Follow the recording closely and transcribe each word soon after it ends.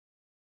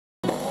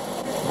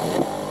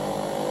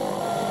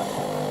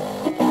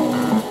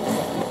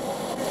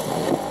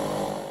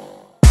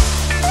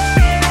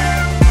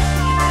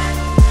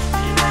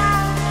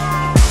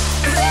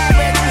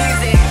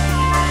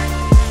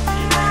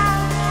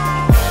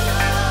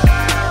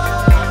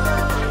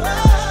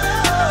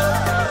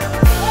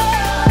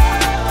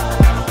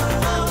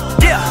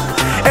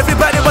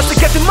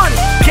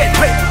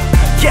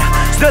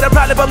not a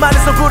problem, but mine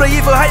is so good or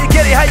evil. How you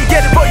get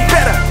it, boy, you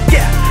better.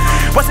 Yeah.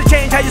 What's the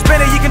change, how you spend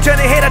it? You can turn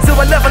a hater to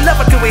a lover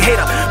to a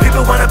hater.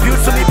 People wanna build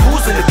swimming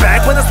pools in the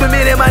back. When I'm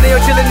swimming in my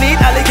nail, chillin'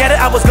 neat, alligator.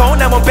 I was gone,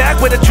 now I'm back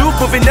with a juke,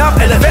 moving up,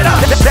 elevator.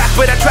 Back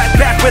with a track,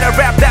 back with a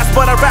rap, that's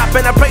what I rap.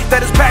 And I pray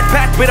that it's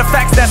packed with a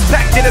facts that's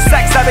packed in a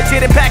sack. Savage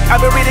in pack, I've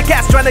been reading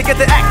cats trying to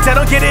get the act. I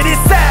don't get it, it's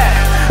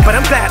sad, but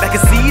I'm glad I can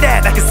see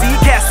that. I can see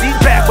cats see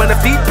back when the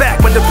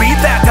feedback, when they read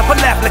that. Type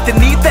of laugh like they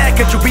need that.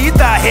 Can't you read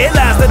the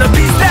headlines, let them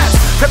be that.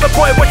 Pepper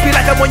boy, watch me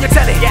like I'm on your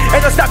telly.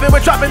 Ain't no stopping,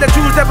 we're dropping the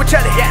jewels that we're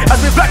chelly. As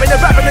we rapping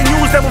the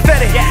news that we're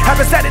fetty.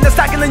 Haven't sat in the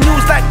stock in the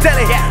news like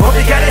telly. Hope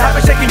you got it, I've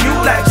been shaking you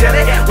like jelly.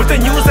 With the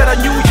news that I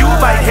knew you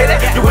might hit it.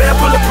 You ain't a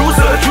bulletproof,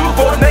 so a true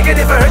boy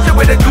negative. I heard you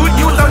with the good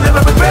news, I'll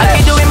never regret it. I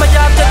keep doing my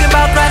job, talking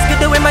about class,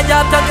 keep doing my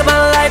job, talking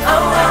about life.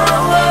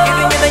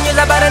 Giving you the news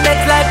about the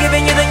next life,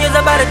 giving you the news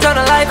about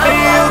eternal life.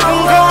 You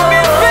can call me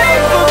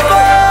faithful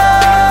boy.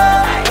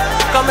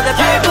 Call me the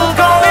faithful,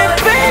 call me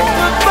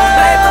faithful boy.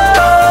 Faithful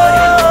boy.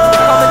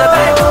 Call me the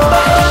faithful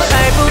boy.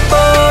 Faithful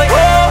boy.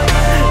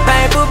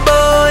 Faithful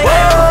boy.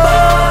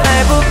 Faithful boy.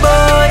 Faithful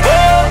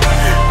boy.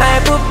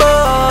 Faithful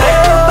boy.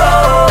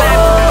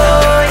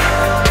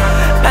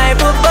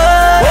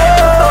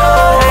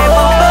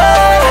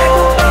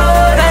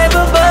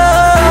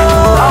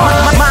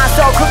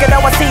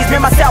 Me,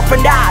 myself,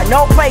 and I.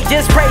 No play,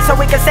 just pray so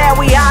we can say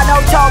we are.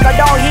 No talk, I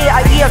don't hear.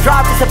 I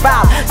eardrop to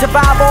survive.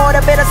 Survive all the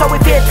better so we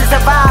fit to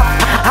survive.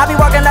 I be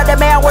working like the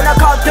man when I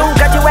call through.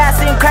 Got you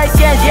asking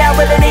questions, yeah,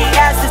 really need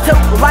answers too.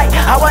 Right,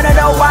 I wanna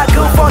know why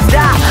goofballs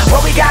die.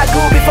 What we got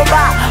good before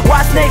buy.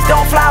 Why snakes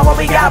don't fly when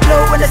we got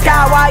blue in the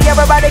sky. Why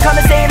everybody come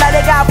and sing like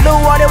they got blue.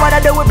 All they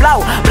wanna do is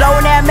blow.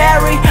 Blowing that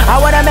Mary. I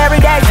wanna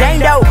marry that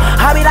Jane Doe.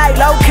 I be like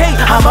low key.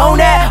 I'm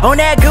on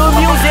that good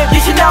music.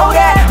 You should know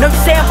that. No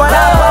saying, but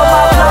I blow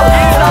my flow.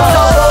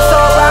 So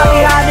right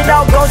behind the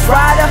dog, Ghost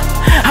Rider.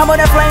 I'm on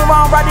that flame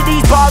round, riding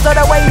these bars all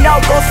the way, no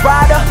Ghost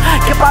Rider.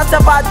 Que pasa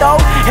pato?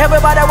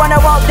 Everybody wanna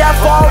walk that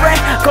foreign.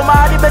 Come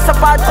out, it's a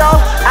pato.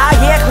 I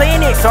hear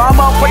clinic, so I'm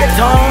up for the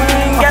tongue.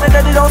 Got it,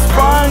 don't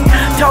sprung.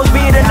 Toast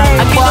me the name.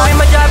 I keep doing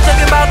my job,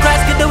 talking about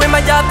class, keep doing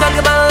my job,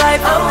 talking about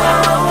life.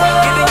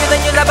 Giving you the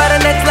news about the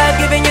next life,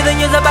 giving you the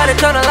news about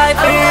eternal life.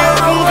 You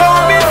can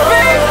call me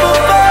faithful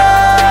boy.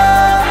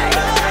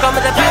 Call me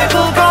the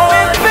faithful, call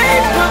me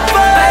faithful boy.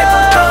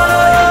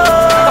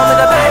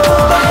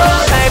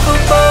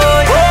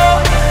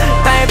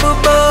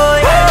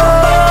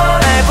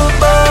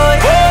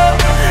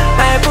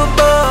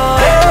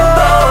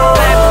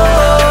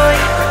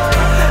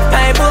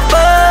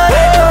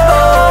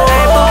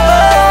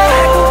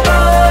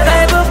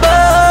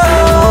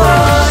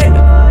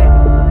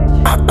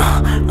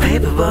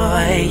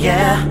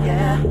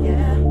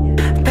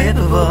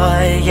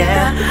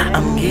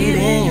 I'm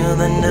giving you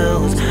the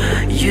news.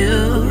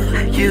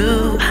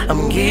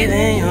 I'm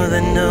giving you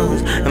the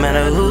news. No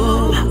matter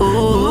who,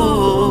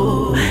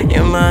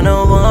 you might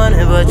not want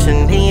it, but you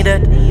need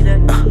it.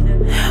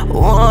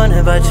 Want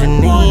it, but you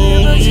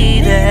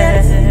need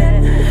it.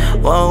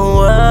 Whoa,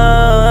 whoa,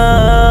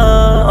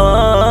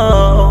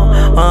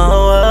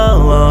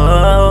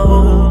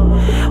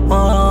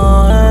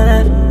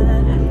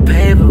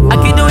 I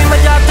keep doing my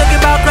job, talking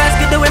about class,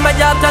 keep doing my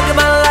job, talking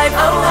about life.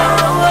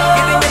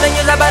 Giving you the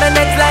news about the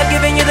next life,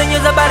 giving you the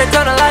news about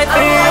eternal life.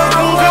 You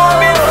can call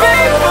me